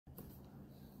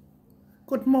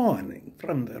Good morning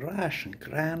from the Russian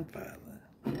grandfather.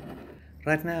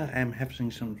 Right now I'm having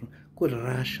some good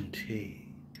Russian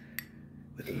tea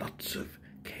with lots of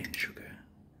cane sugar.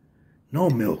 No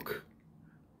milk.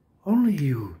 Only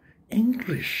you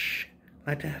English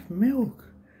like to have milk.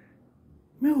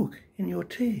 Milk in your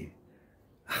tea.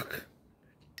 Ugh.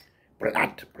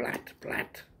 Blat.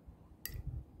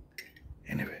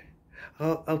 Anyway,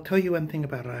 I'll tell you one thing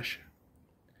about Russia.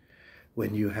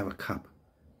 When you have a cup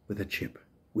with a chip,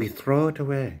 we throw it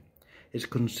away. It's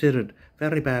considered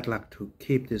very bad luck to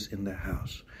keep this in the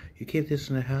house. You keep this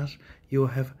in the house, you will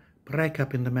have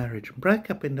breakup in the marriage,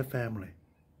 breakup in the family.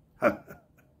 Well,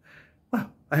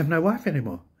 I have no wife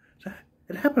anymore. So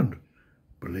it happened.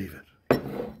 Believe it.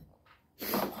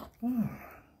 Oh,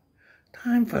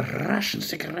 time for Russian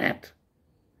cigarette.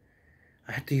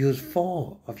 I had to use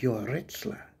 4 of your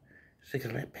Ritzler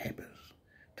cigarette papers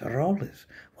to roll this.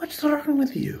 What's wrong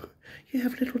with you? You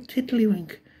have little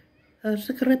tiddlywink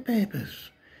cigarette papers.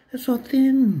 They're so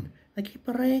thin. They keep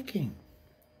breaking.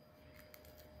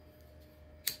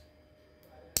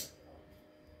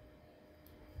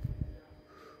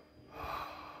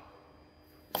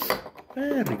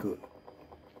 Very good.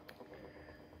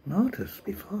 Notice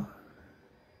before.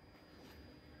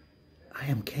 I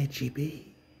am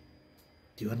KGB.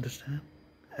 Do you understand?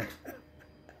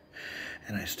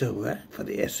 And I still work for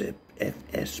the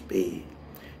FSB.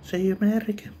 So you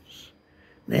Americans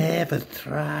never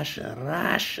trash a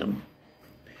Russian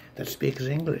that speaks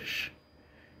English,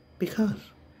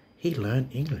 because he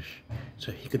learned English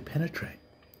so he could penetrate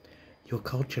your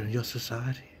culture and your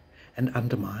society and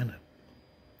undermine it.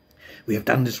 We have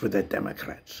done this with the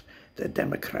Democrats. The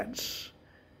Democrats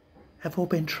have all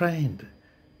been trained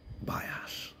by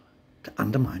us to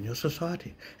undermine your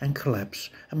society and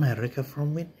collapse America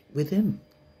from within.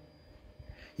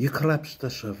 You collapsed the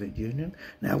Soviet Union,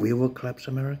 now we will collapse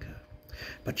America.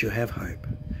 But you have hope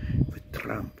with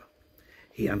Trump.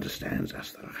 He understands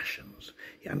us, the Russians.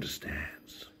 He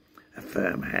understands a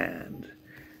firm hand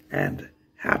and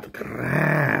how to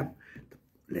grab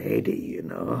the lady, you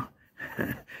know.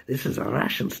 This is a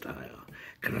Russian style.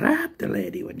 Grab the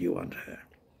lady when you want her.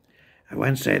 I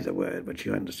won't say the word, but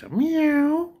you understand.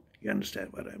 Meow. You understand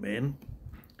what I mean?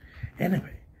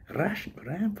 Anyway, Russian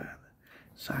grandfather,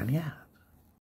 signing out.